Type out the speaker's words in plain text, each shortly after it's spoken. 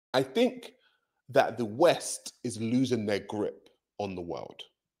I think that the West is losing their grip on the world.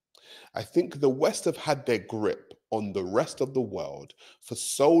 I think the West have had their grip on the rest of the world for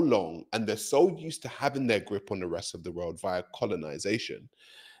so long, and they're so used to having their grip on the rest of the world via colonization,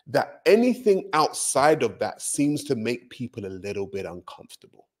 that anything outside of that seems to make people a little bit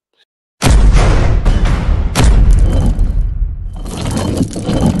uncomfortable.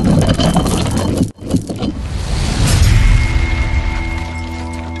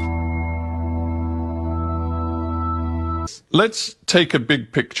 Let's take a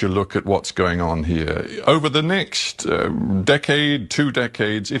big picture look at what's going on here. Over the next decade, 2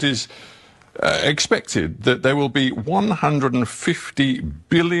 decades, it is expected that there will be $150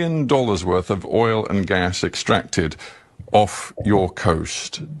 billion worth of oil and gas extracted off your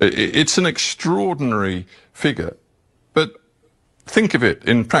coast. It's an extraordinary figure, but think of it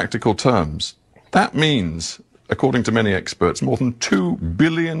in practical terms. That means, according to many experts, more than 2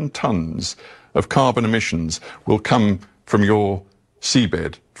 billion tons of carbon emissions will come from your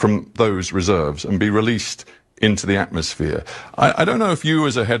seabed, from those reserves, and be released into the atmosphere. I don't know if you,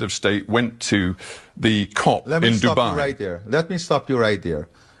 as a head of state, went to the COP in Dubai. Let me stop you right there. Let me stop you right there.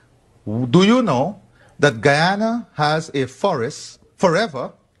 Do you know that Guyana has a forest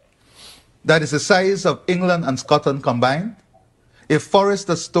forever that is the size of England and Scotland combined? A forest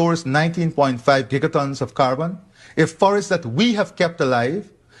that stores 19.5 gigatons of carbon, a forest that we have kept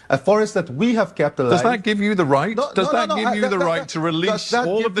alive, a forest that we have kept alive. Does that give you the right? Does that give you the right to release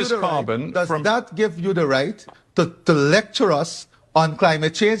all of this carbon? Does that give you the right to lecture us on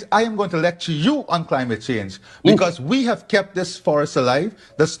climate change? I am going to lecture you on climate change because we have kept this forest alive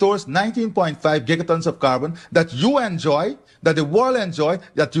that stores 19.5 gigatons of carbon that you enjoy, that the world enjoy,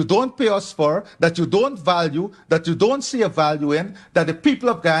 that you don't pay us for, that you don't value, that you don't see a value in, that the people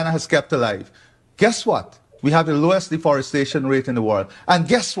of Guyana has kept alive. Guess what? We have the lowest deforestation rate in the world. And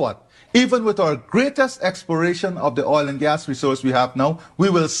guess what? Even with our greatest exploration of the oil and gas resource we have now,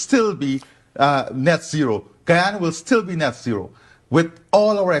 we will still be net zero. Guyana will still be net zero. With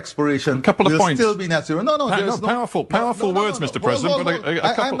all our exploration, a couple of points. Still be net zero. Powerful words, Mr. President. But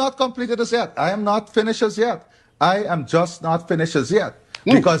I am not completed as yet. I am not finished as yet. I am just not finished as yet.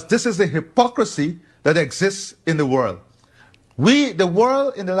 Because this is the hypocrisy that exists in the world. The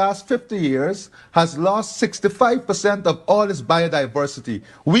world in the last 50 years has lost 65% of all its biodiversity.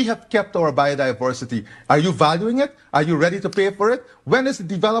 We have kept our biodiversity. Are you valuing it? Are you ready to pay for it? When is the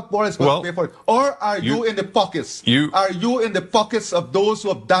developed world going to pay for it? Or are you in the pockets? Are you in the pockets of those who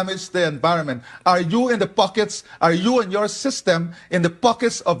have damaged the environment? Are you in the pockets? Are you and your system in the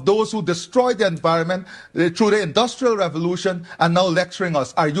pockets of those who destroyed the environment through the Industrial Revolution and now lecturing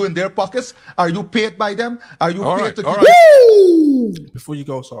us? Are you in their pockets? Are you paid by them? Are you paid to keep? Before you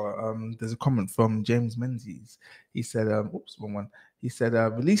go, Sarah, there's a comment from James Menzies. He said, oops, wrong one. He said,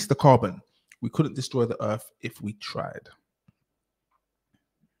 release the carbon. We couldn't destroy the earth if we tried.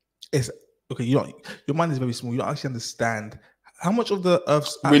 It's okay, your mind is very small. You don't actually understand how much of the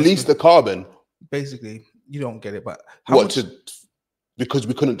earth's release the carbon. Basically, you don't get it, but because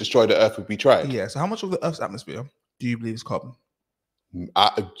we couldn't destroy the earth if we tried. Yeah, so how much of the earth's atmosphere do you believe is carbon?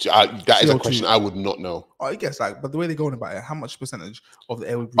 That is a question I would not know. I guess but the way they're going about it, how much percentage of the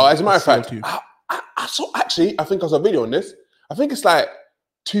air would be? Oh, as a matter of fact, I saw I saw a video on this. I think it's like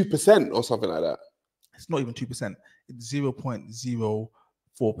 2% or something like that. It's not even 2%. It's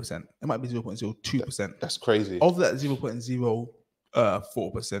 0.04%. It might be 0.02%. That's crazy. Of that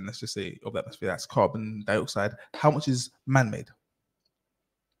 0.04%, let's just say, of the atmosphere, that's carbon dioxide. How much is man-made?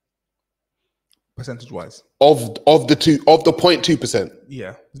 Percentage-wise. Of the 0.2%.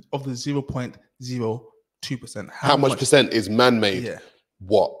 Yeah. Of the 0.02%. How much percent is man-made? Yeah.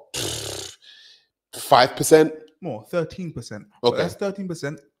 What? 5%? More, 13%. Okay. That's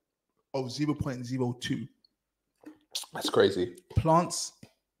 13% of 0.02. That's crazy. Plants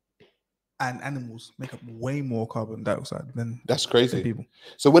and animals make up way more carbon dioxide than people.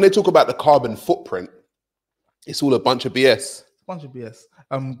 So when they talk about the carbon footprint, it's all a bunch of BS. Bunch of BS.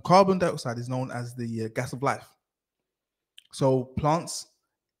 Carbon dioxide is known as the gas of life. So plants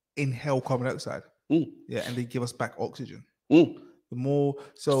inhale carbon dioxide. Yeah, and they give us back oxygen. The more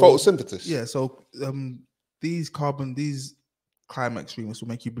photosynthesis. Yeah, so these climate extremists will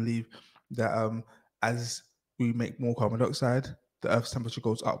make you believe that as we make more carbon dioxide, the Earth's temperature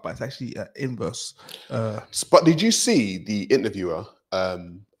goes up, but it's actually inverse. But did you see the interviewer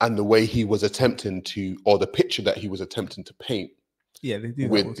and the way he was attempting to, or the picture that he was attempting to paint? Yeah, they do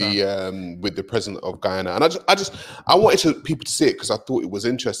with the president of Guyana, and I wanted people to see it because I thought it was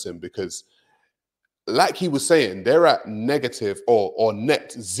interesting because, like he was saying, they're at negative or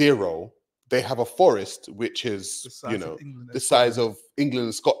net zero they have a forest which is, you know, the size of England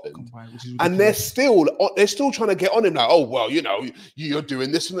and Scotland, combined, which is and they're still trying to get on him like, oh well, you know, you're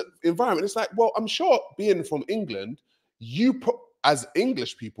doing this in the environment. It's like, well, I'm sure being from England, as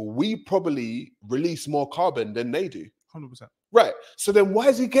English people, we probably release more carbon than they do. 100%. Right. So then why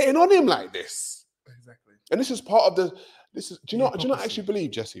is he getting on him like this? Exactly. And this is part of the. This is. Do you not actually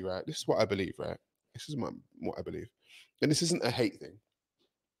believe, Jesse? Right. This is what I believe. Right. This is what I believe, and this isn't a hate thing.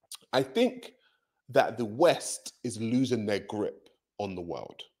 I think that the West is losing their grip on the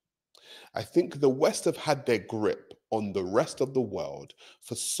world. I think the West have had their grip on the rest of the world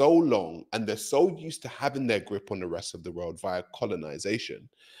for so long, and they're so used to having their grip on the rest of the world via colonization,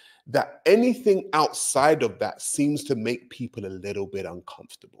 that anything outside of that seems to make people a little bit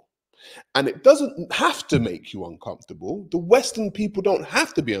uncomfortable. And it doesn't have to make you uncomfortable. The Western people don't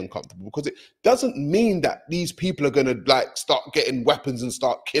have to be uncomfortable, because it doesn't mean that these people are going to like start getting weapons and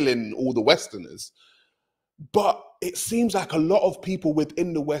start killing all the Westerners. But it seems like a lot of people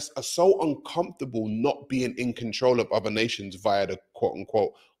within the West are so uncomfortable not being in control of other nations via the quote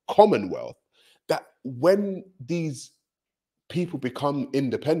unquote Commonwealth, that when these people become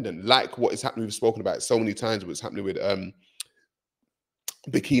independent, like what is happening, we've spoken about it so many times, what's happening with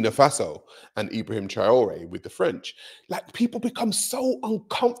Burkina Faso and Ibrahim Traore with the French, like people become so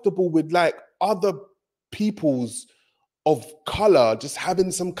uncomfortable with like other people's of color just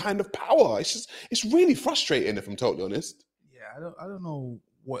having some kind of power. It's really frustrating, if I'm totally honest. Yeah, I don't know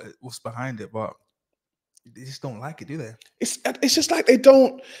what's behind it, but they just don't like it, do they? It's just like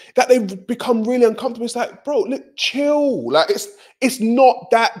they've become really uncomfortable. It's like, bro, look, chill. Like it's not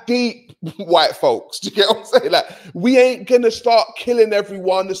that deep, white folks. Do you get what I'm saying? Like, we ain't gonna start killing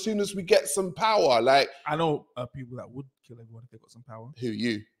everyone as soon as we get some power. Like, I know people that would kill everyone if they got some power. Who,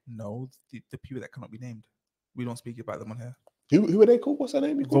 you? No, the people that cannot be named. We don't speak about them on here. Who are they called? What's their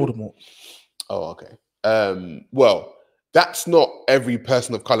name? Voldemort. Oh, okay. Well, that's not every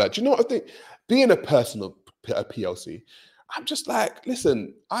person of color. Do you know what I think? Being a person of a PLC, I'm just like,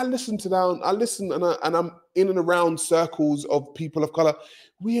 listen, I listen and I'm in and around circles of people of color.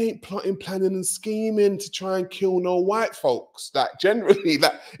 We ain't plotting, planning and scheming to try and kill no white folks. Like, generally,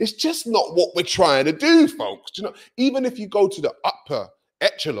 like, it's just not what we're trying to do, folks. Do you know, even if you go to the upper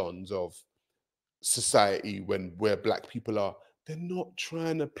echelons of society where black people are, they're not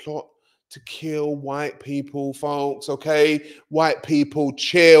trying to plot to kill white people, folks. Okay, white people,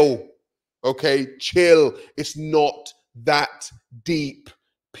 chill. Okay, chill. It's not that deep.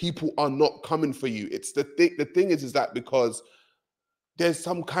 People are not coming for you. It's the thing is that because there's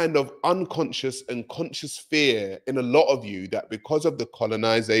some kind of unconscious and conscious fear in a lot of you that because of the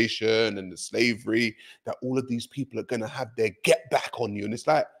colonization and the slavery, that all of these people are going to have their get back on you. And it's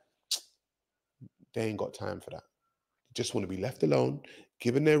like, they ain't got time for that. They just want to be left alone,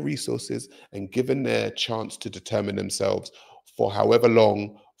 given their resources and given their chance to determine themselves for however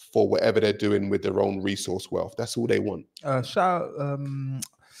long, for whatever they're doing with their own resource wealth. That's all they want. Shout out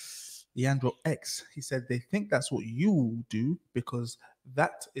Leandro X. He said they think that's what you do because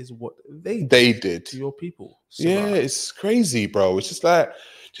that is what they did to your people. So yeah, it's crazy, bro. It's just like,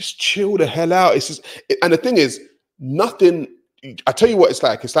 just chill the hell out. It's just, and the thing is, nothing. I tell you what it's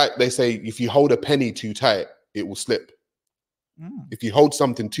like. It's like they say, if you hold a penny too tight, it will slip. If you hold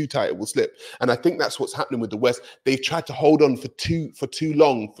something too tight, it will slip. And I think that's what's happening with the West. They've tried to hold on for too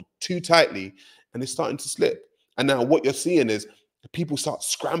long, for too tightly, and it's starting to slip. And now what you're seeing is people start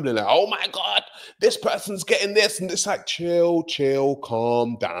scrambling like, oh my God, this person's getting this. And it's like, chill,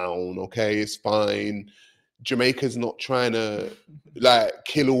 calm down. Okay, it's fine. Jamaica's not trying to like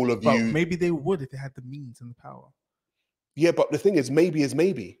kill all of you. Maybe they would if they had the means and the power. Yeah, but the thing is maybe.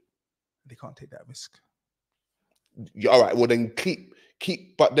 They can't take that risk. All right, well then keep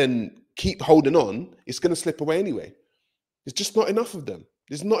holding on. It's going to slip away anyway. There's just not enough of them.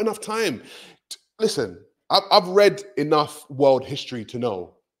 There's not enough time. Listen, I've read enough world history to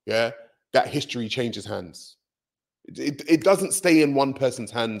know, yeah, that history changes hands. It doesn't stay in one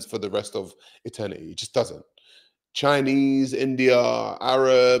person's hands for the rest of eternity. It just doesn't. Chinese, India,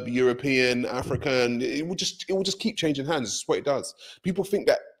 Arab, European, African, it will just keep changing hands. It's what it does. People think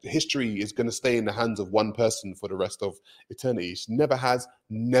that history is going to stay in the hands of one person for the rest of eternity. It never has,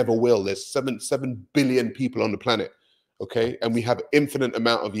 never will. There's 7 billion people on the planet, okay? And we have infinite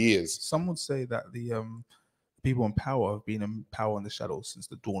amount of years. Some would say that the people in power have been in power in the shadows since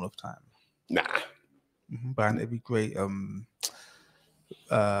the dawn of time. Nah. By every great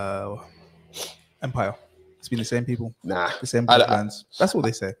empire. It's been the same people. Nah. The same plans. That's what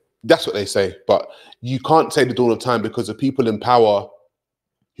they say. That's what they say. But you can't say the dawn of time because the people in power,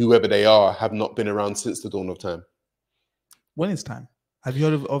 whoever they are, have not been around since the dawn of time. When is time? Have you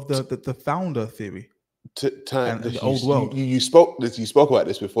heard of the founder theory? And the old world. You spoke about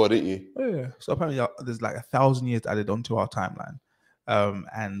this before, didn't you? Yeah. So apparently there's like 1,000 years added onto our timeline.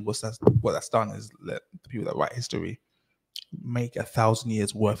 And what that's done is let the people that write history make 1,000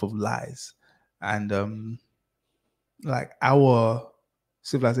 years worth of lies. And like our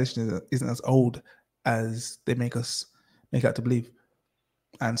civilization isn't as old as they make out to believe.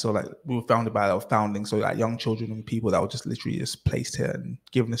 And so like we were founded by our founding. So like young children and people that were just literally just placed here and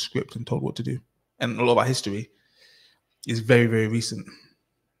given a script and told what to do. And a lot of our history is very, very recent.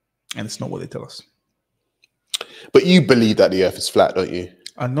 And it's not what they tell us. But you believe that the earth is flat, don't you?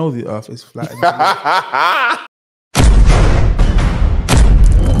 I know the earth is flat.